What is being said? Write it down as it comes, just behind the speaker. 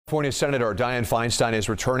California Senator Dianne Feinstein is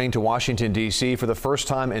returning to Washington, D.C. for the first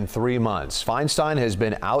time in 3 months. Feinstein has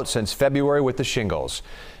been out since February with the shingles.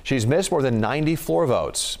 She's missed more than 90 floor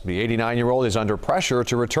votes. The 89-year-old is under pressure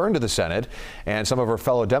to return to the Senate, and some of her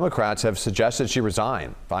fellow Democrats have suggested she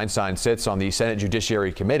resign. Feinstein sits on the Senate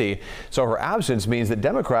Judiciary Committee, so her absence means that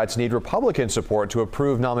Democrats need Republican support to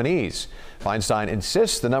approve nominees. Feinstein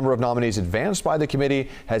insists the number of nominees advanced by the committee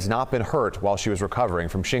has not been hurt while she was recovering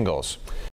from shingles.